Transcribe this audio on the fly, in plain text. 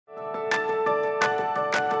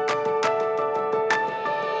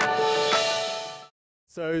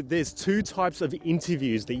So there's two types of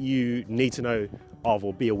interviews that you need to know of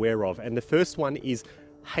or be aware of. And the first one is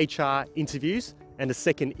HR interviews and the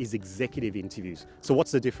second is executive interviews. So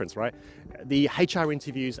what's the difference, right? The HR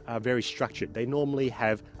interviews are very structured. They normally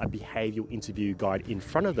have a behavioral interview guide in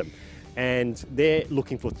front of them. And they're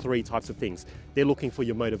looking for three types of things. They're looking for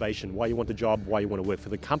your motivation, why you want the job, why you want to work for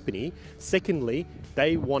the company. Secondly,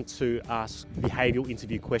 they want to ask behavioral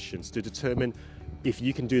interview questions to determine if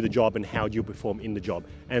you can do the job and how you'll perform in the job.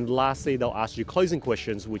 And lastly, they'll ask you closing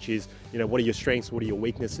questions, which is, what are your strengths, what are your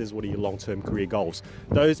weaknesses, what are your long-term career goals?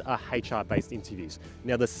 Those are HR-based interviews.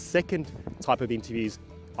 Now, the second type of interviews,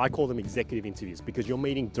 I call them executive interviews because you're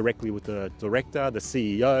meeting directly with the director, the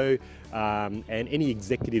CEO, and any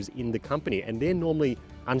executives in the company. And they're normally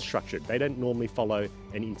unstructured. They don't normally follow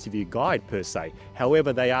an interview guide per se.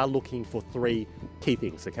 However, they are looking for three key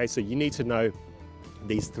things, okay? So you need to know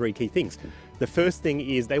these three key things. The first thing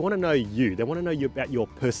is they want to know you. They want to know you about your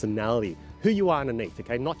personality, who you are underneath,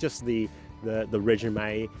 okay? Not just the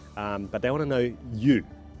resume, but they want to know you.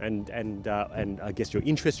 And I guess your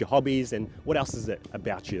interests, your hobbies, and what else is it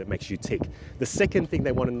about you that makes you tick. The second thing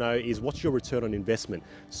they want to know is what's your return on investment.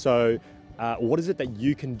 So what is it that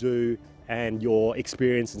you can do and your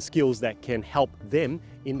experience and skills that can help them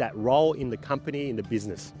in that role in the company, in the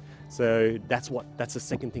business. So that's the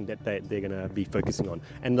second thing that they're going to be focusing on.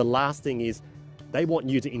 And the last thing is they want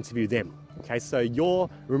you to interview them. Okay, so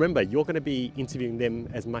remember, you're going to be interviewing them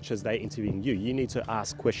as much as they're interviewing you. You need to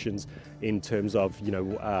ask questions in terms of,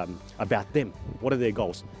 about them. What are their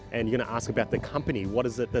goals? And you're going to ask about the company. What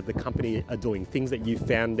is it that the company are doing? Things that you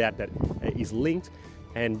found out that is linked,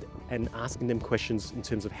 and asking them questions in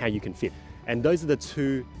terms of how you can fit. And those are the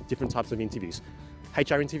two different types of interviews: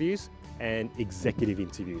 HR interviews and executive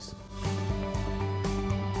interviews.